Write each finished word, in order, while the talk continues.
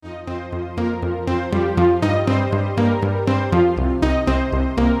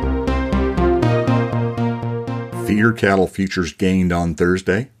Feeder cattle futures gained on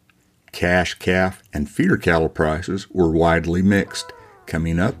Thursday. Cash calf and feeder cattle prices were widely mixed.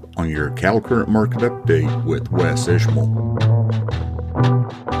 Coming up on your Cattle Current Market Update with Wes Ishmael.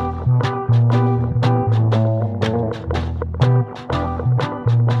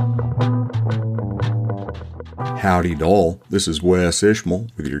 Howdy doll, this is Wes Ishmael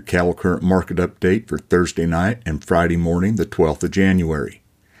with your Cattle Current Market Update for Thursday night and Friday morning, the 12th of January.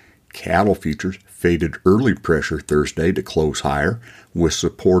 Cattle futures faded early pressure Thursday to close higher, with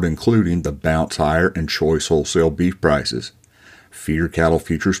support including the bounce higher in choice wholesale beef prices. Feeder cattle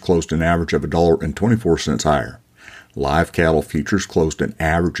futures closed an average of $1.24 higher. Live cattle futures closed an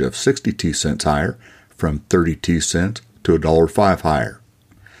average of 62 cents higher, from 32 cents to $1.05 higher.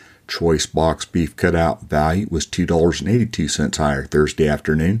 Choice box beef cutout value was $2.82 higher Thursday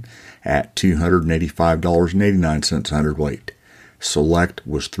afternoon at $285.89 hundredweight. Select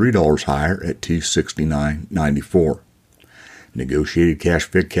was $3 higher at $269.94. Negotiated cash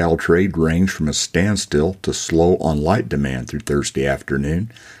fed cattle trade ranged from a standstill to slow on light demand through Thursday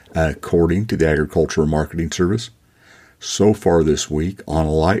afternoon, according to the Agricultural Marketing Service. So far this week, on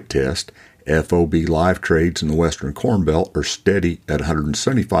a light test, FOB live trades in the Western Corn Belt are steady at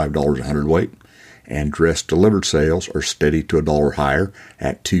 $175 a hundredweight, and dress delivered sales are steady to $1 higher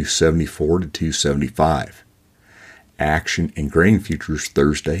at $274 to $275. Action in grain futures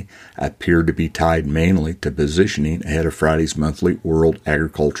Thursday appeared to be tied mainly to positioning ahead of Friday's monthly World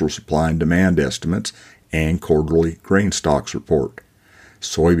Agricultural Supply and Demand estimates and quarterly grain stocks report.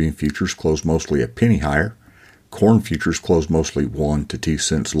 Soybean futures closed mostly a penny higher. Corn futures closed mostly 1 to 2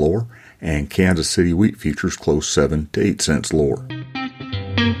 cents lower, and Kansas City wheat futures closed 7 to 8 cents lower.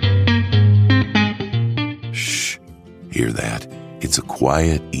 Shh, hear that? It's a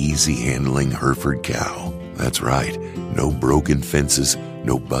quiet, easy-handling Hereford cow. That's right, no broken fences,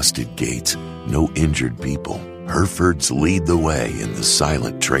 no busted gates, no injured people. Herefords lead the way in the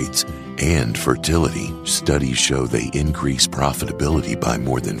silent traits and fertility. Studies show they increase profitability by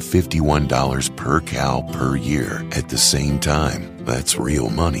more than $51 per cow per year at the same time. That's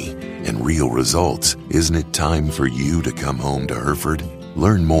real money and real results. Isn't it time for you to come home to Hereford?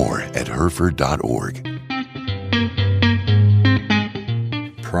 Learn more at Hereford.org.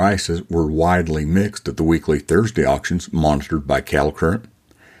 Prices were widely mixed at the weekly Thursday auctions monitored by Cattle Current.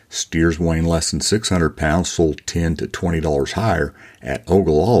 Steers weighing less than 600 pounds sold $10 to $20 higher at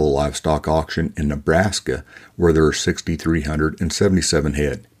Ogallala Livestock Auction in Nebraska, where there are 6,377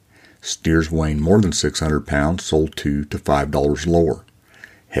 head. Steers weighing more than 600 pounds sold $2 to $5 lower.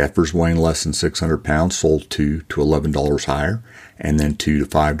 Heifers weighing less than 600 pounds sold $2 to $11 higher, and then $2 to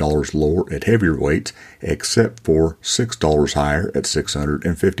 $5 lower at heavier weights, except for $6 higher at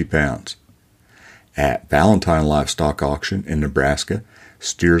 650 pounds. At Valentine Livestock Auction in Nebraska,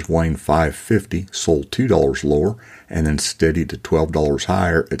 steers weighing 550 sold $2 lower, and then steady to $12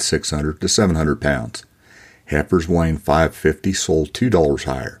 higher at 600 to 700 pounds. Heifers weighing 550 sold $2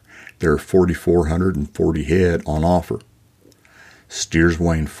 higher. There are 4,440 head on offer. Steers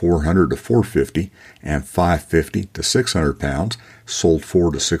weighing 400 to 450 and 550 to 600 pounds sold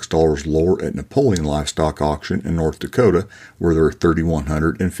 $4 to $6 lower at Napoleon Livestock Auction in North Dakota, where there are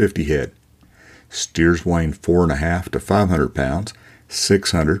 3,150 head. Steers weighing 4.5 to 500 pounds,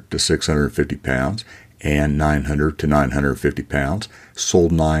 600 to 650 pounds, and 900 to 950 pounds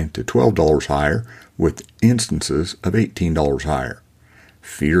sold $9 to $12 higher, with instances of $18 higher.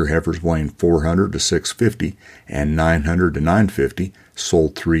 Feeder heifers weighing 400 to 650 and 900 to 950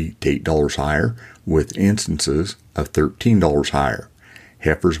 sold $3 to $8 higher, with instances of $13 higher.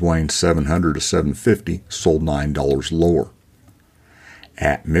 Heifers weighing 700 to 750 sold $9 lower.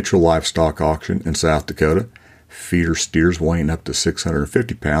 At Mitchell Livestock Auction in South Dakota, feeder steers weighing up to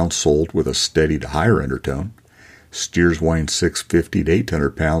 650 pounds sold with a steady to higher undertone. Steers weighing 650 to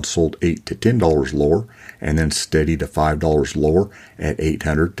 800 pounds sold $8 to $10 lower, and then steady to $5 lower at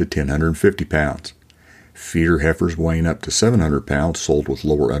 800 to 1,050 pounds. Feeder heifers weighing up to 700 pounds sold with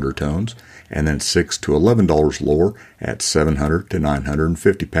lower undertones, and then $6 to $11 lower at 700 to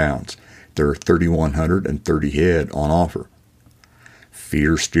 950 pounds. There are 3,130 head on offer.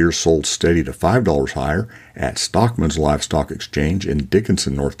 Feeder steers sold steady to $5 higher at Stockman's Livestock Exchange in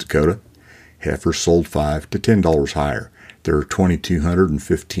Dickinson, North Dakota. Heifers sold $5 to $10 higher. There are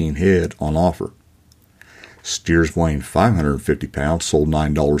 2,215 head on offer. Steers weighing 550 pounds sold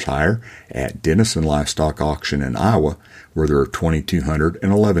 $9 higher at Denison Livestock Auction in Iowa, where there are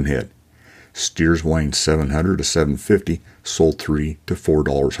 2,211 head. Steers weighing 700 to 750 sold $3 to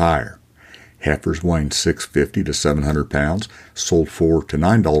 $4 higher. Heifers weighing 650 to 700 pounds sold $4 to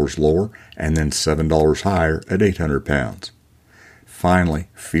 $9 lower, and then $7 higher at 800 pounds. Finally,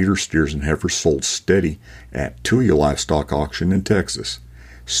 feeder steers and heifers sold steady at Tuya Livestock Auction in Texas.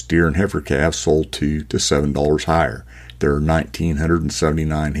 Steer and heifer calves sold $2 to $7 higher. There are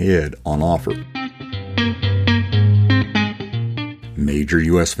 1,979 head on offer. Major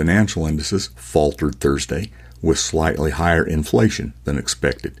U.S. financial indices faltered Thursday with slightly higher inflation than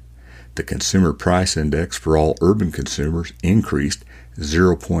expected. The Consumer Price Index for all urban consumers increased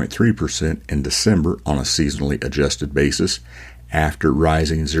 0.3% in December on a seasonally adjusted basis, after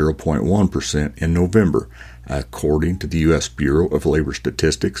rising 0.1% in November, according to the U.S. Bureau of Labor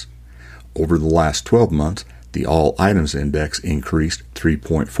Statistics. Over the last 12 months, the All Items Index increased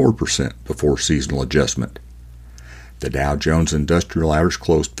 3.4% before seasonal adjustment. The Dow Jones Industrial Average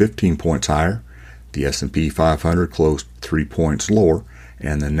closed 15 points higher, the S&P 500 closed 3 points lower,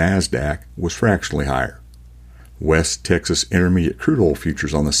 and the NASDAQ was fractionally higher. West Texas Intermediate crude oil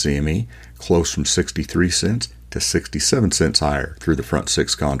futures on the CME closed from 63 cents to 67 cents higher through the front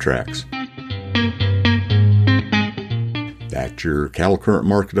 6 contracts. That's your cattle current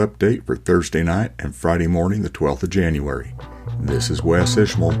market update for Thursday night and Friday morning, the 12th of January. This is Wes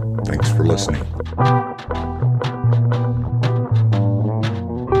Ishmael. Thanks for listening.